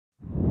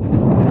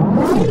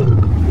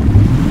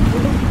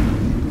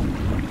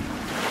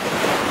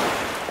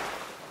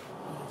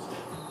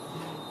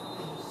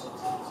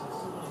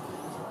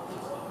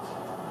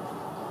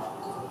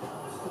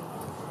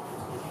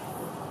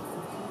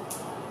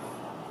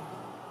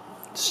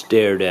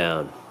Stare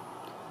down.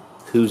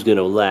 Who's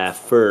gonna laugh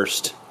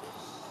first?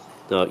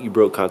 No, you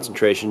broke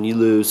concentration, you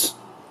lose.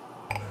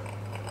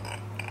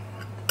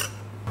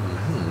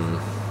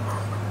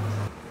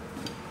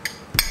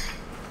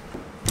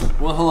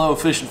 Well, hello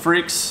fishing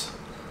freaks.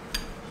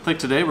 I think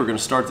today we're gonna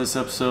start this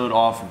episode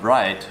off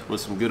right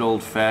with some good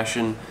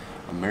old-fashioned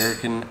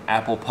American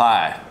apple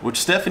pie, which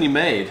Stephanie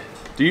made.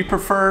 Do you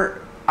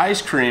prefer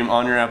ice cream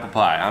on your apple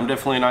pie? I'm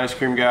definitely an ice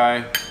cream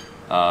guy.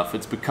 If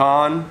it's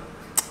pecan,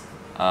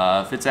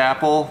 if it's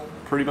apple,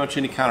 pretty much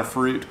any kind of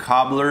fruit,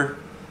 cobbler,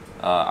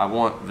 I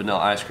want vanilla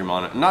ice cream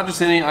on it. Not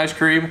just any ice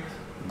cream,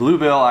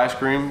 Bluebell ice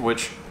cream,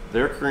 which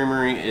their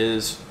creamery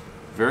is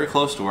very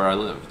close to where I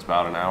live. It's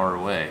about an hour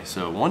away.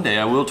 So one day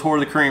I will tour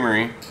the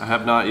creamery. I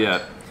have not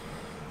yet,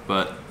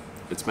 but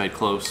it's made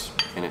close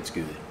and it's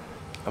good.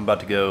 I'm about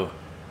to go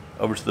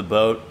over to the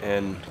boat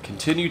and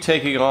continue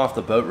taking off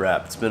the boat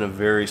wrap. It's been a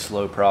very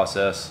slow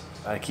process.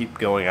 I keep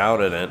going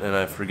out in it and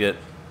I forget,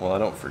 well, I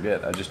don't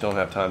forget, I just don't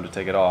have time to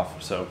take it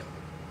off. So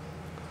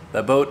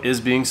that boat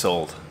is being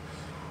sold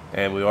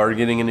and we are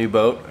getting a new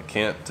boat. I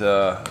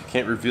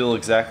can't reveal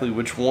exactly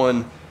which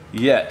one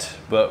yet,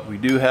 but we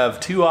do have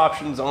two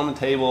options on the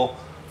table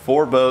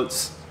for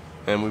boats,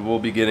 and we will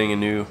be getting a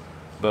new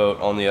boat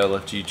on the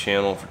LFG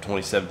channel for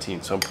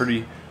 2017. So I'm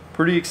pretty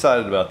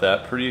excited about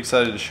that. Pretty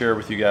excited to share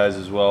with you guys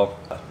as well.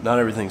 Not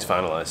everything's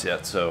finalized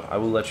yet, so I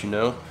will let you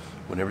know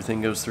when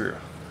everything goes through.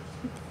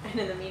 And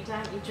in the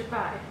meantime, eat your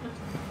pie.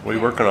 What are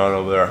you working on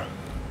over there?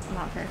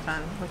 Not very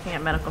fun. Looking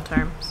at medical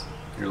terms.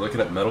 You're looking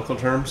at medical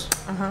terms?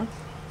 Uh-huh.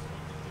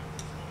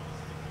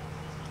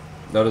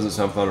 That doesn't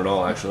sound fun at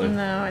all, actually.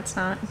 No, it's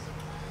not.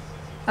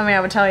 I mean, I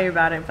would tell you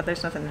about it, but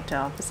there's nothing to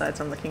tell besides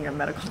I'm looking at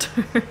medical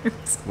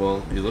terms.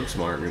 Well, you look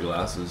smart in your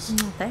glasses.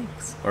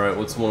 Thanks. All right,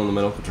 what's one of the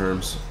medical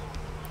terms?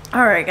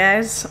 All right,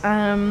 guys.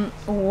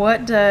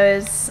 What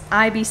does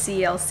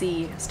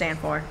IBCLC stand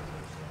for?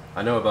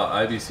 I know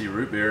about IBC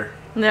root beer.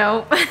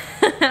 No.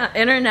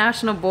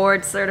 International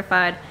Board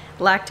Certified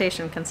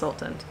Lactation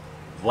Consultant.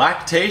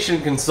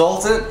 Lactation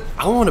consultant?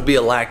 I want to be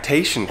a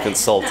lactation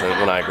consultant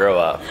when I grow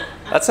up.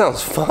 That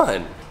sounds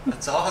fun.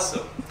 That's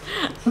awesome.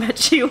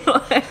 Bet you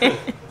would.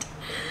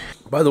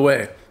 By the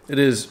way, it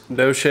is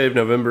No Shave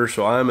November,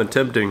 so I'm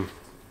attempting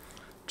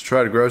to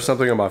try to grow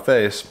something on my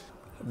face.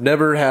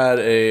 Never had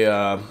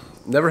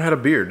a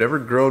beard. Never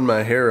grown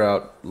my hair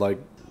out like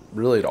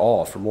really at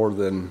all for more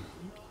than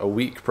a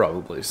week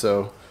probably.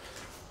 So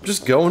I'm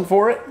just going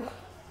for it.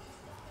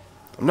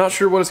 I'm not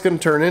sure what it's going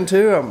to turn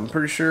into. I'm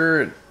pretty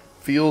sure it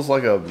feels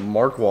like a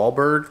Mark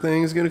Wahlberg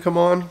thing is going to come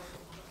on.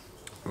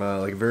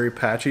 Like a very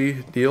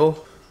patchy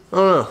deal. I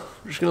don't know.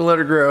 I'm just going to let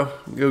her grow.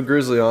 Go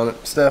grizzly on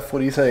it. Steph, what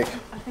do you think?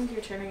 I think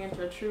you're turning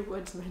into a true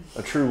woodsman.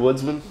 A true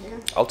woodsman? Yeah.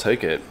 I'll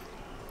take it.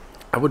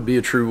 I would be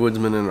a true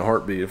woodsman in a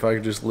heartbeat if I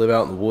could just live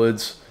out in the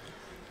woods,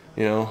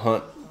 you know,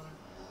 hunt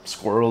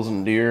squirrels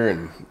and deer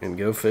and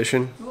go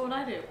fishing. What would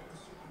I do?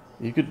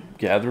 You could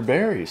gather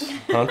berries.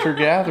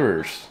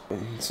 Hunter-gatherers.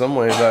 In some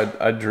ways,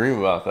 I dream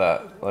about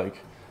that. Like,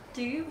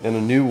 do you? In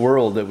a new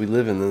world that we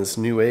live in this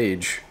new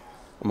age,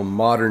 I'm a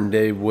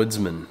modern-day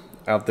woodsman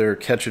out there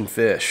catching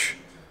fish,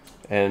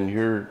 and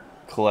you're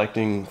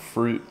collecting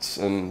fruits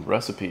and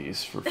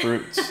recipes for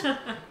fruits.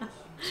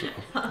 So,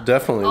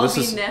 definitely, I'll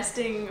be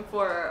nesting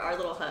for our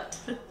little hut.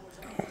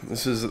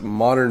 This is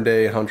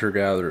modern-day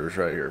hunter-gatherers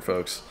right here,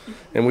 folks.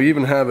 And we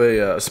even have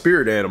a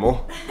spirit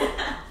animal.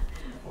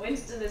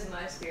 Winston is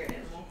my spirit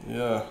animal.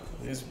 Yeah,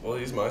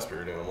 he's my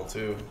spirit animal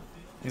too.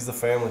 He's the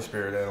family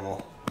spirit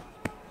animal,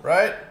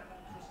 right?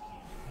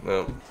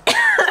 No.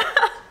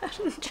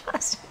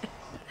 Justin,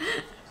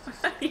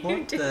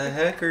 what the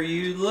heck are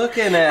you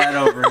looking at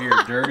over here,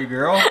 dirty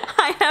girl?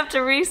 I have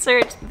to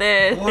research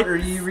this. What are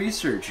you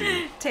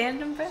researching?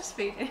 Tandem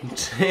breastfeeding.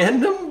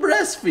 Tandem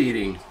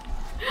breastfeeding.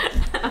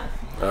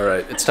 All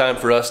right, it's time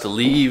for us to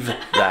leave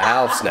the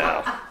house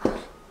now.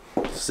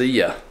 See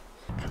ya.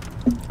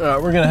 All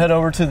right, we're gonna head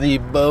over to the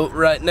boat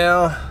right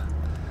now.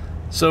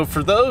 So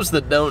for those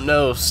that don't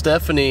know,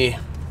 Stephanie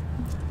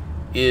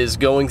is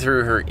going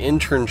through her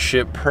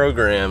internship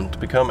program to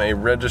become a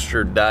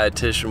registered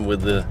dietitian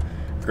with the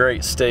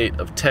great state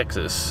of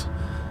Texas.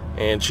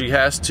 And she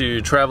has to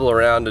travel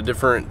around to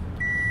different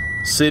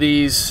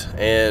cities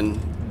and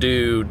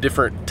do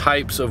different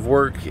types of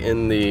work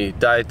in the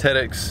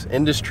dietetics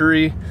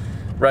industry.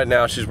 Right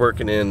now she's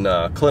working in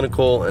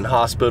clinical and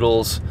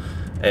hospitals,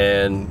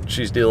 and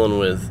she's dealing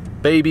with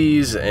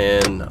babies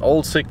and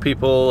old sick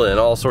people and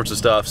all sorts of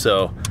stuff.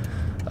 So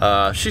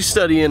she's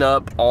studying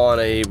up on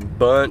a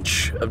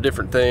bunch of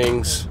different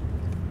things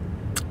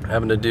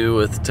having to do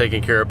with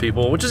taking care of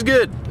people, which is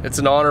good. It's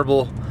an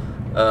honorable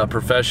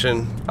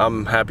profession.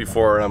 I'm happy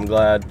for her. I'm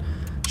glad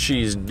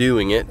she's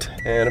doing it.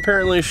 And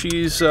apparently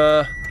she's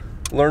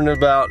learned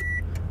about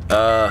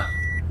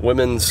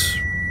women's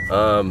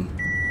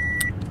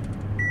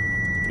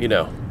you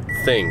know,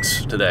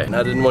 things today. And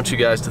I didn't want you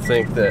guys to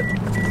think that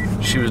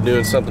she was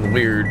doing something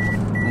weird,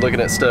 looking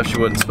at stuff she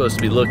wasn't supposed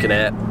to be looking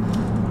at.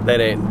 That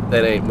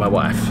ain't my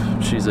wife.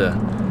 She's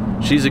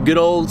a good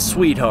old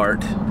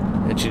sweetheart,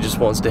 and she just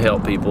wants to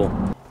help people.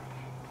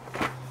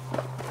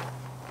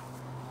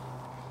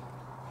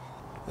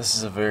 This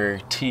is a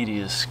very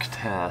tedious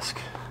task.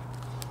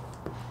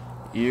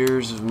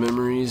 Years of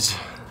memories,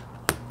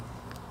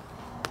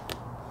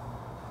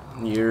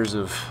 years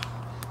of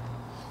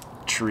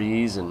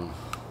trees and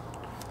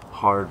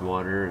hard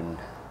water and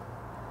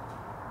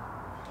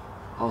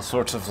all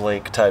sorts of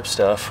lake type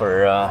stuff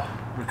are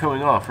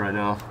coming off right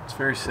now. It's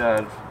very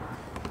sad.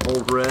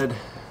 Old Red,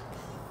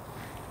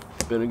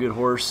 been a good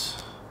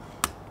horse.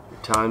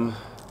 Your time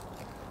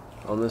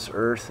on this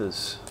earth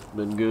has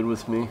been good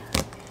with me.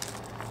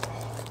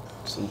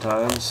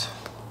 Sometimes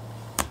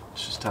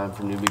it's just time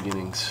for new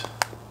beginnings.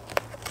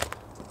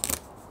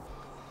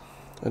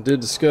 I did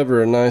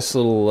discover a nice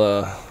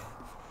little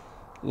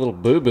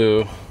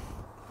boo-boo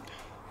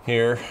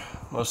here.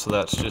 Most of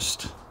that's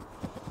just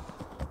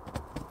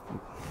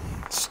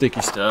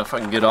sticky stuff I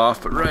can get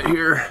off, but right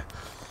here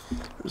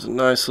there's a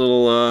nice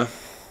little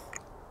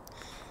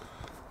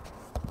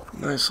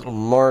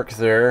mark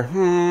there.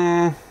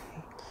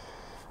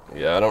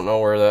 Yeah, I don't know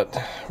where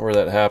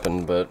that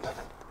happened, but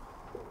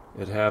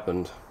it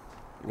happened.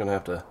 I'm gonna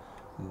have to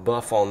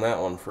buff on that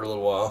one for a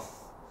little while.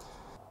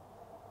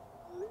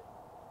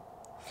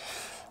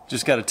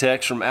 Just got a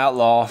text from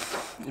Outlaw.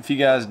 If you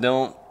guys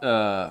don't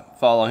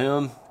follow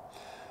him,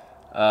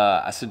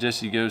 I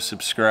suggest you go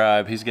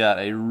subscribe. He's got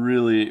a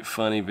really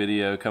funny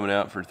video coming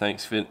out for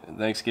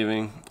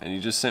Thanksgiving, and he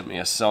just sent me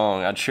a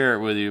song. I'd share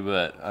it with you,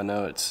 but I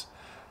know it's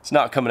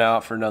not coming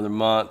out for another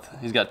month.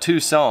 He's got 2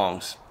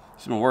 songs.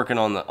 He's been working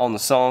on the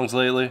songs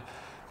lately,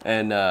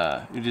 and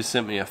he just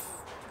sent me a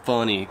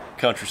funny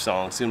country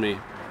song. It's gonna be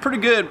pretty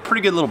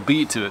good little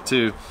beat to it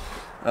too,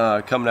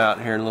 coming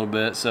out here in a little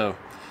bit. So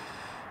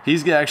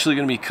he's actually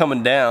gonna be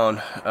coming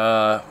down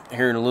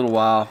here in a little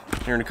while,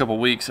 here in a couple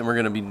weeks, and we're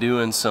gonna be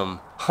doing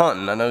some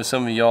hunting. I know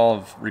some of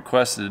y'all have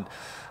requested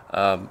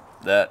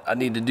that I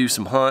need to do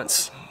some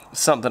hunts,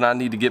 something I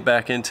need to get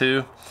back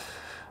into.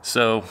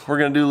 So we're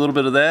gonna do a little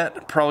bit of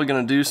that. Probably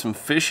gonna do some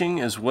fishing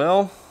as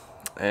well.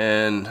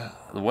 And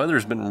the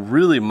weather's been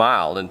really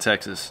mild in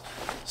Texas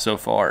so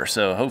far,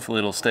 so hopefully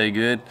it'll stay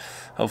good.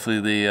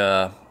 Hopefully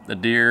the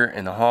deer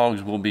and the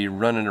hogs will be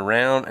running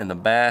around and the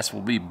bass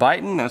will be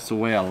biting. That's the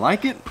way I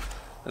like it.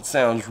 That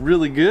sounds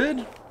really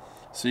good.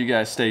 So you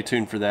guys stay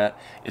tuned for that.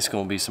 It's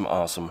gonna be some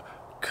awesome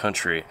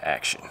country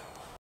action.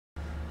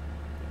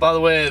 By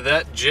the way,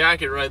 that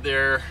jacket right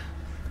there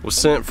was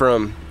sent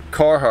from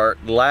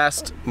Carhartt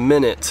last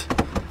minute.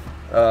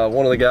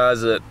 One of the guys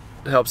that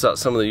helps out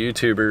some of the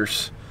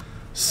YouTubers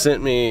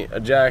sent me a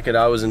jacket.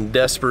 I was in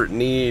desperate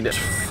need. It's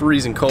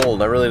freezing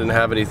cold. I really didn't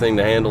have anything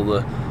to handle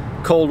the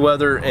cold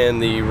weather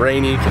and the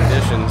rainy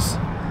conditions.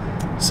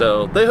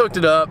 So they hooked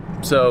it up.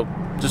 So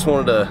just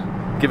wanted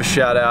to give a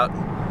shout out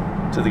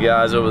to the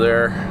guys over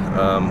there.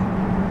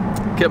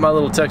 Kept my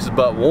little Texas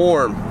butt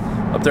warm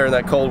up there in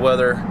that cold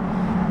weather.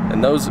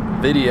 And those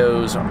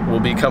videos will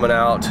be coming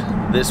out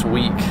this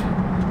week.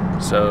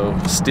 So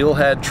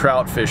steelhead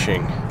trout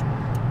fishing.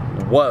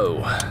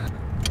 Whoa.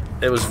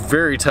 It was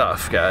very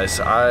tough,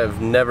 guys.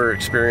 I've never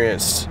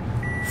experienced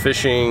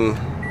fishing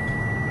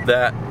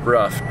that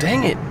rough.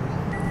 Dang it.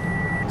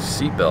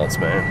 Seatbelts,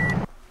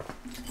 man.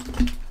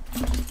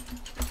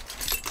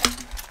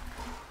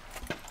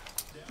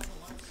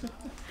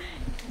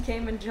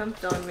 Came and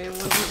jumped on me and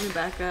wouldn't let me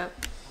back up.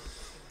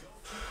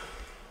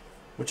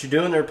 What you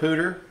doing there,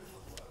 Pooter?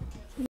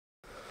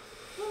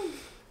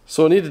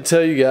 So I need to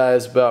tell you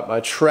guys about my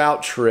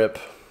trout trip,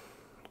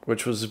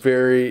 which was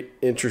very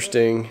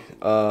interesting.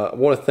 I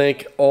want to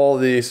thank all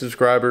the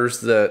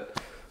subscribers that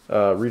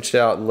reached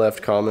out and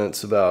left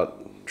comments about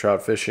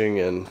trout fishing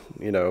and,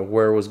 you know,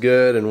 where was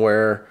good and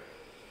where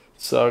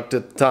sucked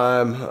at the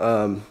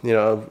time. You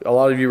know, a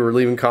lot of you were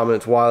leaving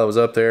comments while I was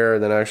up there,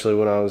 and then actually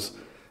when I was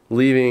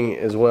leaving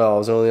as well. I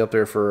was only up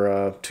there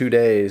for 2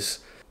 days.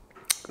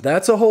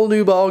 That's a whole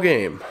new ball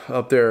game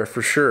up there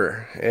for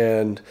sure.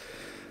 And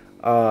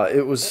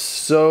it was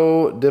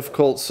so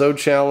difficult, so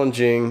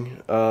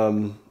challenging,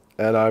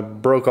 and I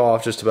broke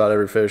off just about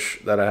every fish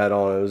that I had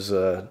on. It was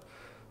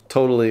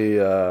totally,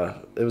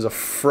 it was a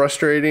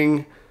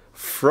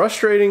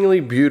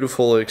frustratingly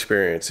beautiful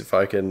experience, if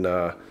I can,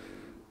 I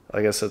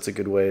guess that's a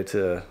good way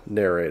to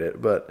narrate it.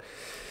 But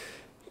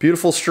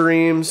beautiful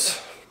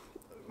streams,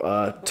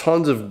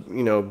 tons of,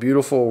 you know,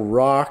 beautiful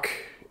rock,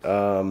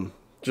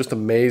 just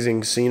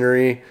amazing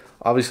scenery.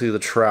 Obviously the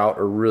trout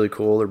are really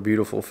cool. They're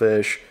beautiful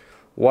fish.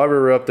 While we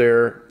were up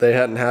there, they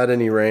hadn't had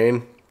any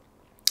rain,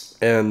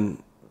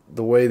 and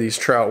the way these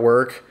trout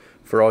work,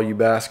 for all you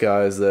bass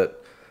guys that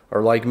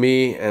are like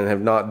me and have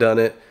not done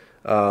it,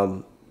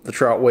 the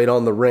trout wait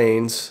on the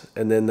rains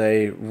and then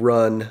they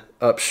run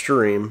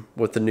upstream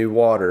with the new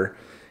water.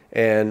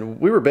 And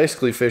we were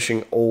basically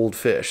fishing old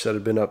fish that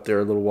had been up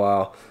there a little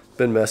while,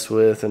 been messed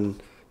with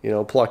and, you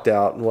know, plucked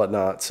out and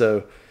whatnot.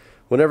 So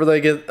whenever they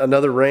get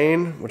another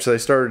rain, which they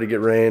started to get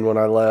rain when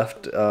I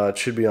left, it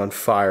should be on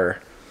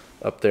fire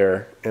up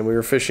there. And we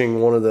were fishing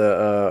one of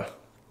the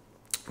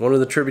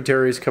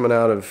tributaries coming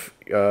out of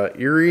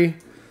Erie,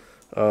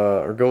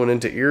 or going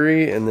into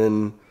Erie, and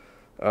then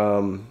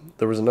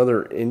there was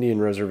another Indian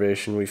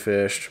reservation we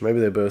fished. Maybe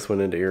they both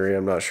went into Erie,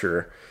 I'm not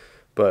sure.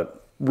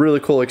 But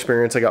really cool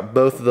experience. I got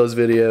both of those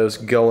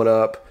videos going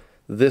up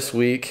this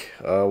week,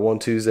 one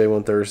Tuesday,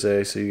 one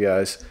Thursday, so you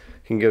guys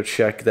can go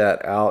check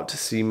that out to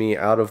see me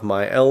out of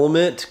my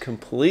element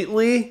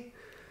completely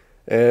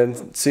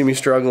and see me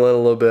struggling a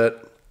little bit,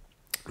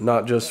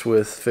 not just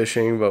with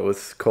fishing, but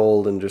with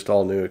cold and just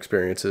all new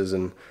experiences.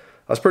 And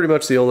I was pretty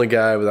much the only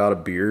guy without a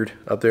beard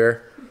up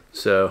there,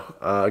 so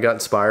I got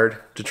inspired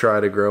to try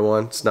to grow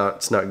one. It's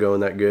not going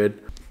that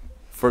good.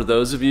 For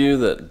those of you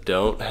that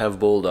don't have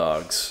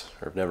bulldogs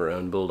or have never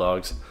owned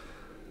bulldogs,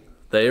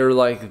 they are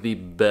like the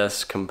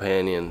best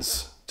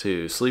companions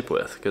to sleep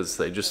with because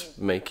they just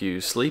make you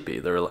sleepy.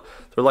 They're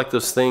like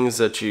those things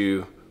that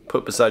you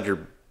put beside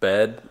your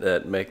bed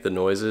that make the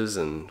noises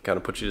and kind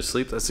of put you to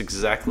sleep. That's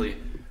exactly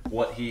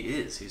what he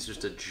is. He's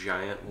just a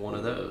giant one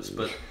of those.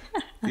 But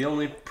the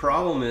only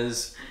problem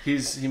is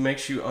he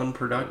makes you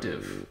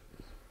unproductive,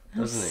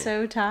 doesn't he? I'm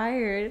so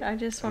tired. I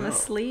just want to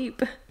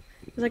sleep.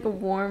 It's like a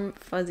warm,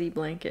 fuzzy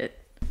blanket.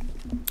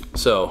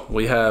 So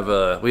we have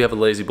a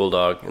lazy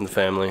bulldog in the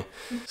family.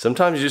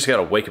 Sometimes you just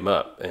gotta wake him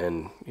up,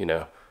 and you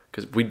know,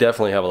 because we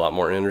definitely have a lot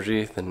more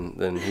energy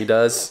than he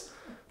does.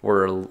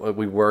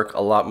 We work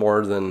a lot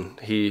more than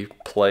he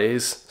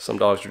plays. Some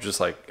dogs are just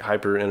like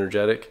hyper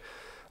energetic.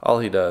 All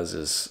he does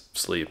is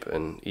sleep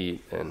and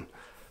eat and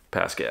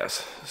pass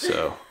gas.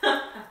 So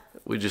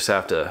we just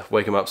have to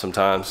wake him up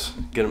sometimes,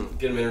 get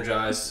him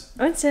energized.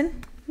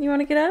 Winston, you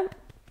want to get up?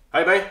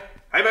 Hey, man.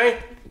 Hey, man.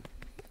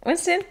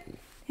 Winston,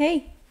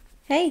 hey.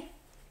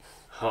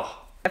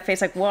 Oh. That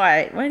face like,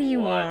 what? What do you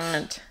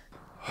want?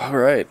 All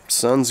right,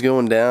 sun's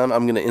going down.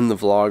 I'm gonna end the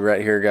vlog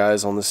right here,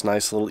 guys, on this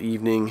nice little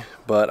evening,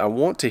 but I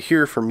want to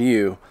hear from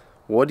you.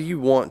 What do you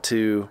want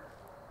to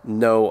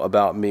know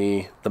about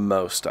me the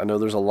most? I know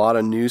there's a lot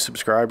of new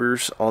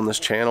subscribers on this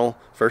channel.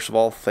 First of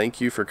all,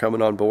 thank you for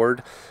coming on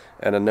board.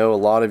 And I know a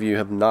lot of you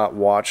have not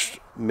watched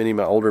many of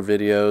my older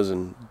videos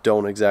and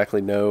don't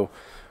exactly know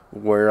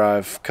where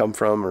I've come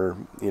from or,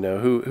 you know,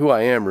 who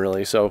I am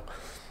really. So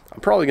I'm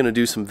probably going to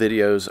do some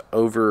videos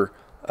over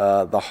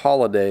the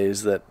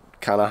holidays that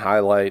kind of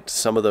highlight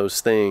some of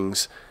those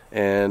things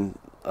and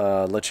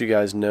let you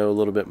guys know a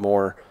little bit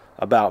more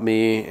about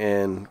me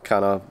and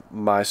kind of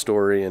my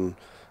story and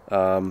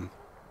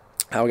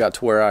how I got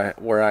to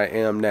where I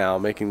am now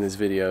making these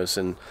videos.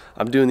 And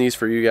I'm doing these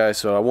for you guys,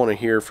 so I want to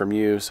hear from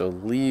you. So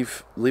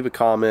leave a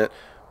comment.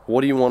 What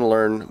do you want to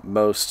learn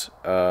most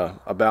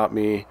about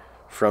me,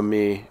 from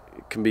me?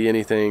 It can be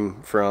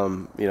anything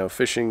from, you know,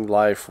 fishing,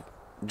 life,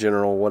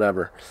 general,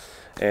 whatever.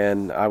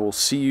 And I will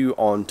see you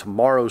on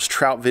tomorrow's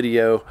trout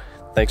video.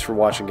 Thanks for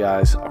watching,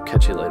 guys. I'll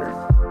catch you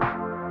later.